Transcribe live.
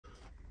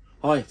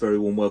Hi, very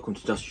warm welcome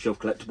to Dusty Shelf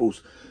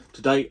Collectibles.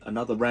 Today,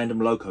 another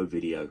random loco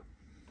video.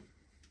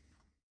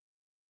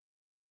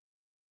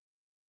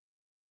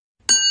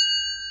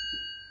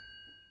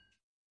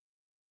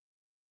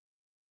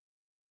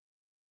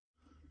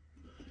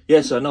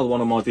 Yes, another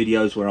one of my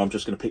videos where I'm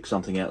just going to pick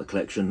something out of the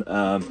collection.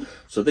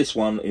 So this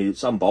one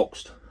is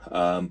unboxed,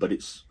 but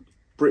it's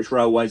British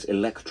Railways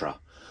Electra,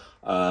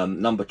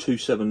 number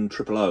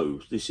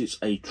 27000. This is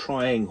a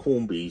Triang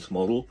Hornby's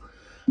model.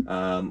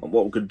 And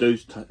what we're going to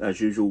do, as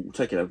usual, we'll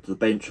take it over to the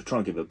bench. I'll try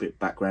and give a bit of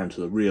background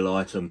to the real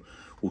item.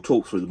 We'll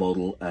talk through the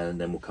model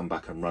and then we'll come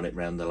back and run it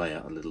around the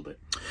layout a little bit.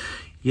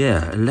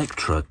 Yeah,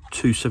 Electra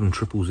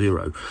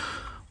 27000.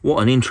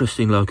 What an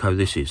interesting loco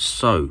this is.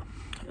 So,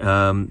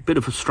 bit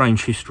of a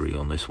strange history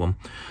on this one.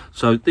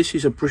 So this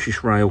is a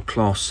British Rail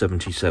Class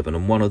 77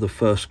 and one of the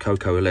first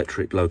Coco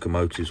electric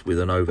locomotives with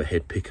an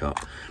overhead pickup.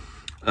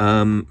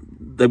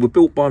 They were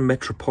built by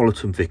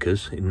Metropolitan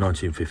Vickers in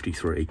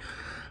 1953.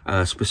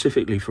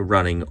 Specifically for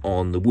running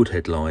on the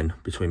Woodhead line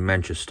between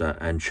Manchester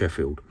and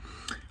Sheffield.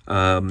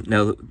 Now,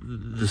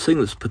 the thing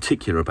that's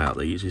particular about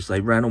these is they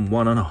ran on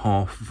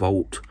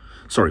 1.5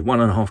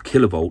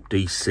 kilovolt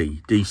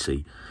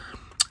DC.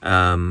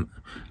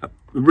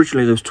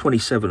 Originally, there was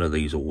 27 of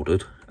these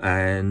ordered,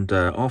 and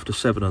after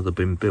 7 of them had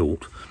been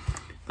built,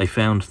 they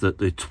found that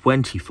the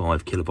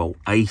 25 kilovolt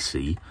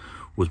AC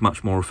was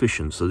much more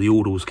efficient, so the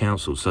order was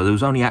cancelled. So there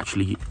was only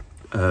actually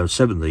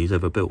 7 of these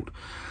ever built.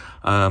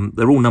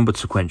 They're all numbered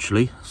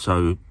sequentially,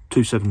 so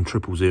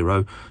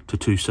 27000 to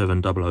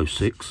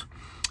 27006,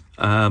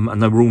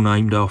 and they were all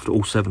named after,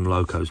 all 7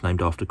 locos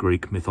named after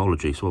Greek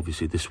mythology, so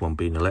obviously this one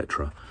being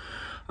Electra.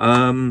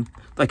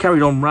 They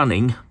carried on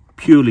running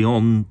purely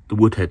on the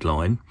Woodhead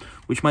line,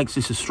 which makes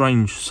this a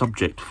strange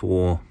subject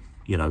for,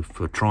 you know,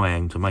 for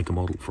Triang to make a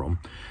model from.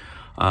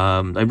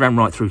 They ran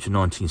right through to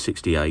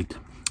 1968,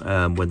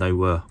 when they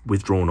were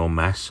withdrawn en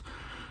masse,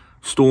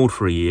 stored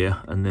for a year,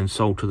 and then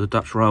sold to the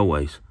Dutch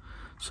Railways.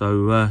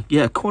 So,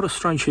 yeah, quite a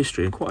strange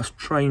history and quite a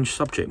strange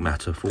subject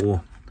matter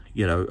for,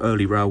 you know,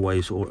 early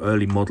railways or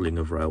early modelling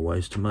of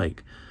railways to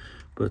make.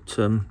 But,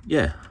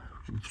 yeah,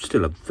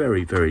 still a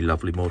very, very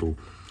lovely model.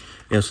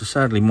 Yeah, so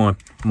sadly, my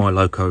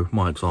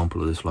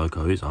example of this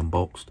loco is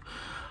unboxed.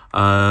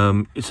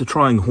 It's a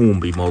Triang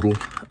Hornby model.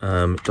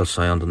 It does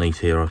say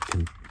underneath here, I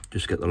can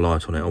just get the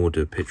light on it. I will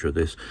do a picture of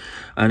this.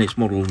 And it's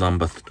model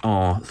number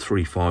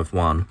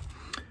R351.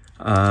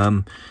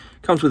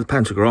 Comes with the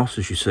pantographs,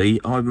 as you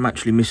see. I'm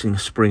actually missing a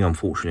spring,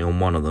 unfortunately,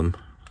 on one of them.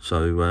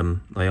 So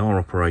they are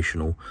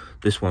operational.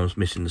 This one's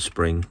missing the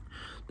spring.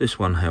 This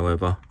one,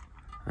 however,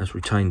 has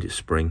retained its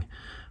spring.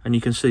 And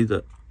you can see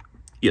that,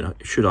 you know,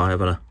 should I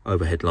have an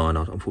overhead line,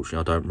 unfortunately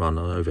I don't run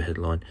an overhead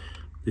line,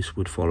 this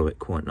would follow it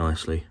quite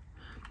nicely.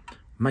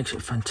 Makes it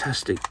a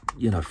fantastic,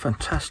 you know,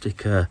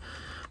 fantastic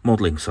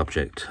modelling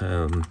subject.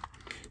 You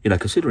know,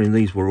 considering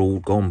these were all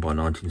gone by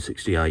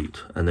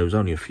 1968, and there was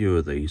only a few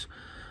of these,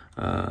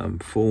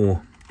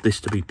 for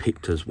this to be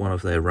picked as one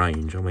of their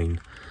range, I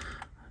mean,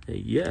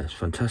 yeah, it's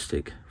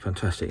fantastic.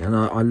 And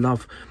I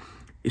love,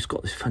 it's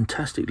got this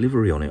fantastic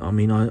livery on it. I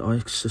mean, I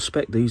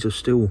suspect these are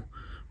still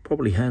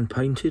probably hand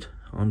painted,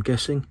 I'm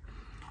guessing.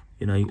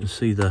 You know, you can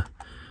see the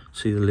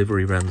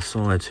livery around the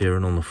sides here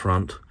and on the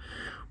front.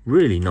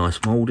 Really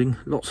nice moulding,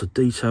 lots of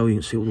detail. You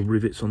can see all the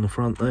rivets on the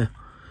front there.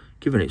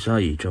 Given its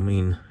age, I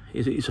mean,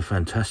 it is a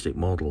fantastic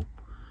model.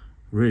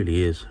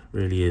 Really is.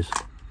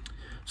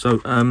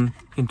 So,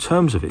 in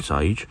terms of its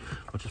age,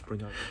 I'll just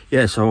bring over.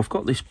 Yeah, so I've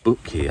got this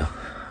book here,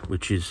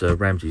 which is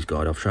Ramsey's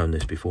Guide. I've shown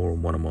this before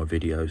on one of my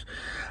videos,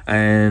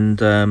 and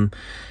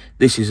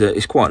this is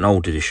it's quite an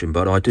old edition,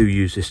 but I do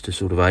use this to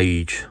sort of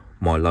age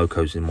my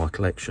locos in my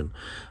collection.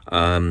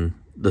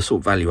 The sort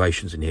of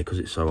valuations in here, because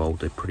it's so old,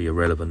 they're pretty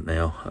irrelevant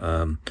now.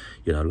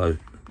 You know,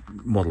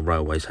 model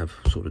railways have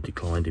sort of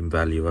declined in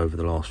value over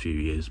the last few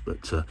years,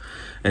 but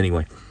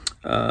anyway,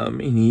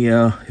 in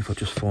here, if I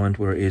just find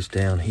where it is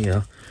down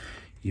here,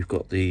 you've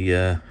got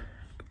the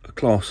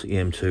Class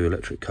EM2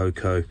 Electric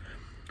Coco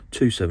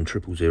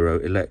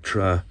 27000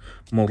 Electra.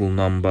 Model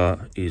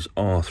number is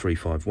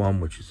R351,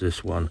 which is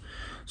this one.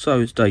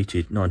 So it's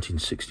dated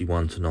 1961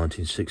 to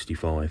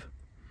 1965.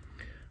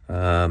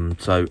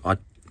 So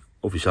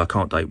obviously I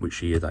can't date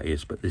which year that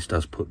is, but this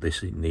does put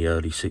this in the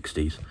early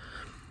 60s,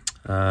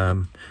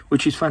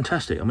 which is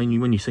fantastic. I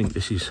mean, when you think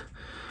this is,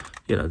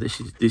 you know,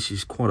 this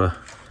is quite a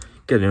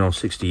getting on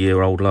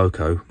 60-year-old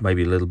loco,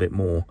 maybe a little bit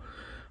more.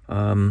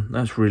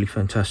 That's really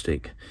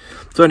fantastic.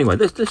 So anyway,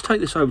 let's take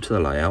this over to the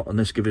layout and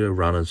let's give it a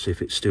run and see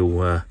if it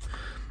still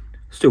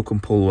can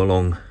pull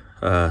along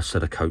a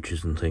set of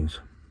coaches and things.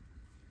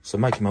 So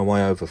making my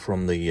way over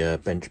from the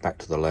bench back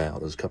to the layout,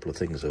 there's a couple of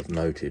things I've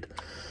noted.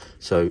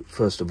 So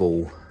first of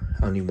all,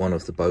 only one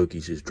of the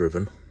bogies is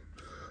driven,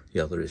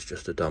 the other is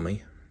just a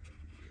dummy,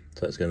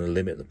 so it's going to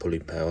limit the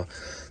pulling power.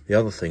 The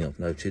other thing I've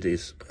noted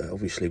is,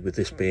 obviously with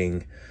this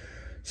being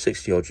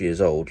 60 odd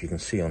years old, you can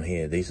see on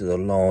here, these are the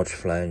large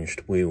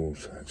flanged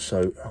wheels.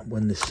 So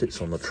when this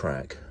sits on the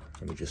track,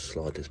 let me just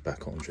slide this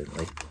back on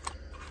gently,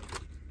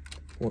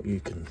 what you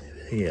can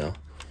hear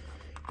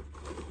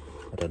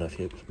I don't know if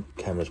your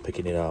camera's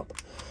picking it up,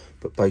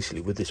 but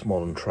basically with this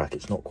modern track,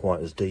 it's not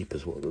quite as deep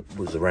as what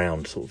was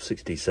around sort of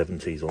 60s,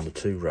 70s on the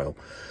 2-rail.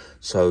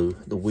 So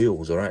the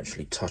wheels are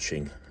actually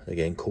touching,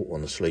 again, caught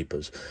on the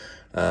sleepers.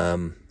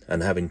 And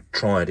having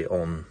tried it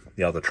on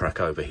the other track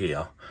over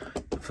here,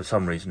 for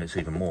some reason it's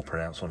even more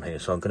pronounced on here.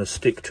 So I'm going to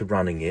stick to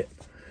running it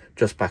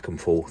just back and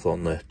forth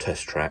on the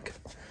test track,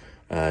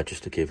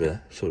 just to give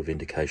a sort of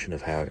indication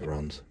of how it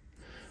runs.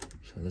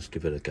 So let's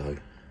give it a go.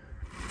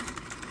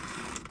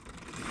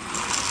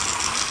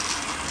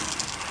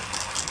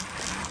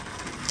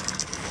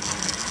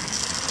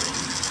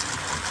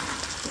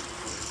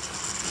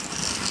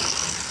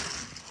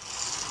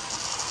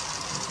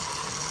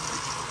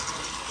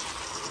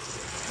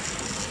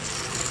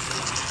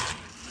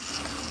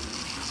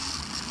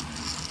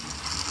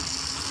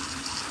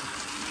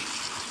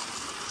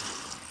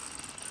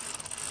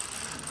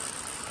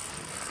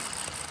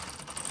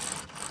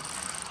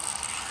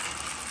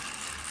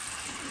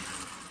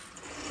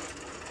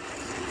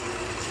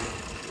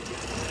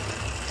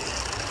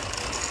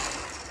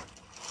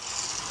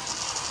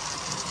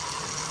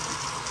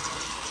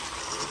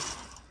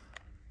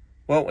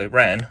 Well, it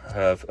ran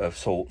of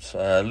sorts,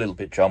 a little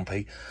bit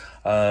jumpy,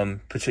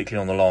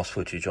 particularly on the last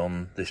footage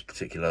on this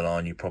particular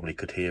line. You probably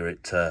could hear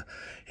it,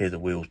 hear the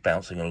wheels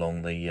bouncing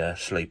along the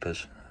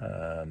sleepers.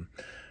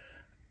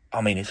 I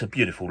mean, it's a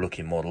beautiful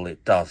looking model.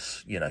 It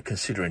does, you know,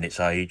 considering its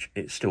age,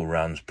 it still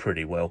runs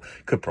pretty well.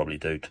 Could probably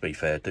do, to be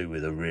fair, do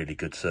with a really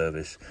good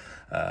service.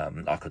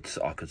 I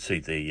could see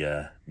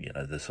the, you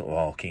know, the sort of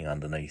arcing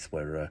underneath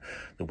where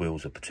the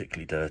wheels are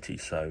particularly dirty.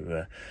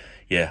 So,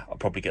 yeah, I'll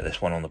probably get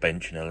this one on the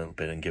bench in a little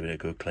bit and give it a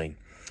good clean.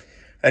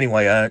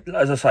 Anyway,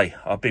 as I say,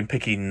 I've been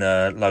picking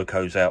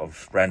locos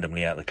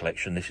randomly out of the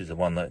collection. This is the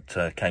one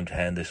that came to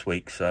hand this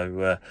week,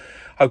 so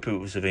hope it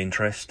was of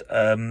interest.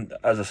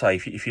 As I say,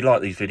 if you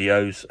like these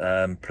videos,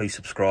 please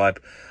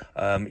subscribe.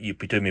 You'd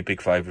be doing me a big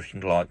favour if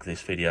you like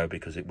this video,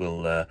 because it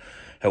will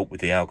help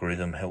with the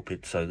algorithm, help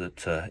it so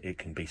that it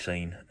can be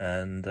seen.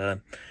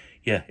 And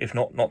yeah, if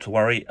not to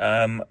worry.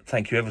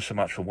 Thank you ever so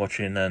much for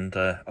watching, and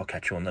I'll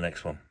catch you on the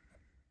next one.